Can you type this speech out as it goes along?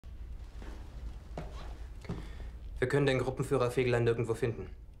Wir können den Gruppenführer Fegelein nirgendwo finden.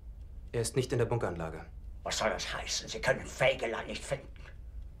 Er ist nicht in der Bunkeranlage. Was soll das heißen? Sie können Fegelein nicht finden.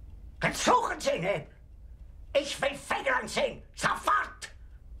 Dann suchen Sie ihn eben. Ich will Fegelein sehen. Sofort!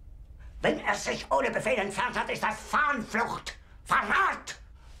 Wenn er sich ohne Befehl entfernt hat, ist das Fahnenflucht. Verrat!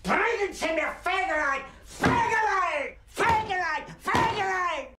 Bringen Sie mir Fegelein! Fegelein! Fegelein!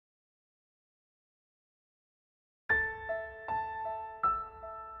 Fegelein!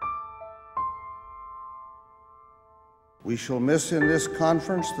 We shall miss in this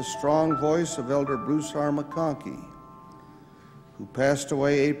conference the strong voice of Elder Bruce R. McConkie, who passed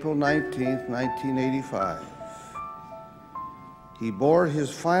away April 19, 1985. He bore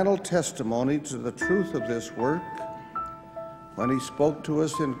his final testimony to the truth of this work when he spoke to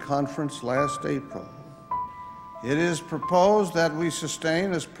us in conference last April. It is proposed that we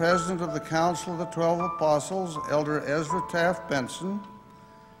sustain as President of the Council of the 12 Apostles, Elder Ezra Taft Benson,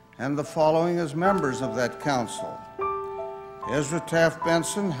 and the following as members of that council: Ezra Taft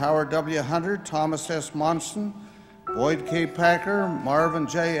Benson, Howard W. Hunter, Thomas S. Monson, Boyd K. Packer, Marvin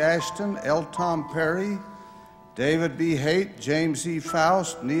J. Ashton, L. Tom Perry, David B. Haight, James E.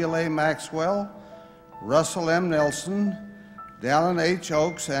 Faust, Neil A. Maxwell, Russell M. Nelson, Dallin H.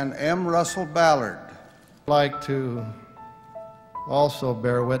 Oaks, and M. Russell Ballard. I'd like to also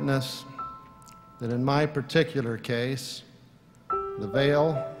bear witness that in my particular case, the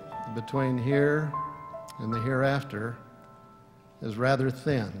veil between here and the hereafter is rather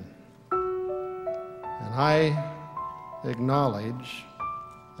thin. And I acknowledge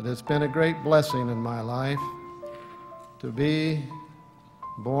that it's been a great blessing in my life to be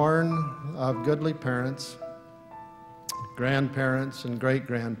born of goodly parents, grandparents and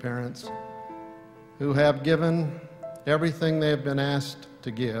great-grandparents who have given everything they have been asked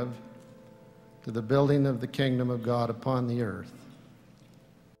to give to the building of the kingdom of God upon the earth.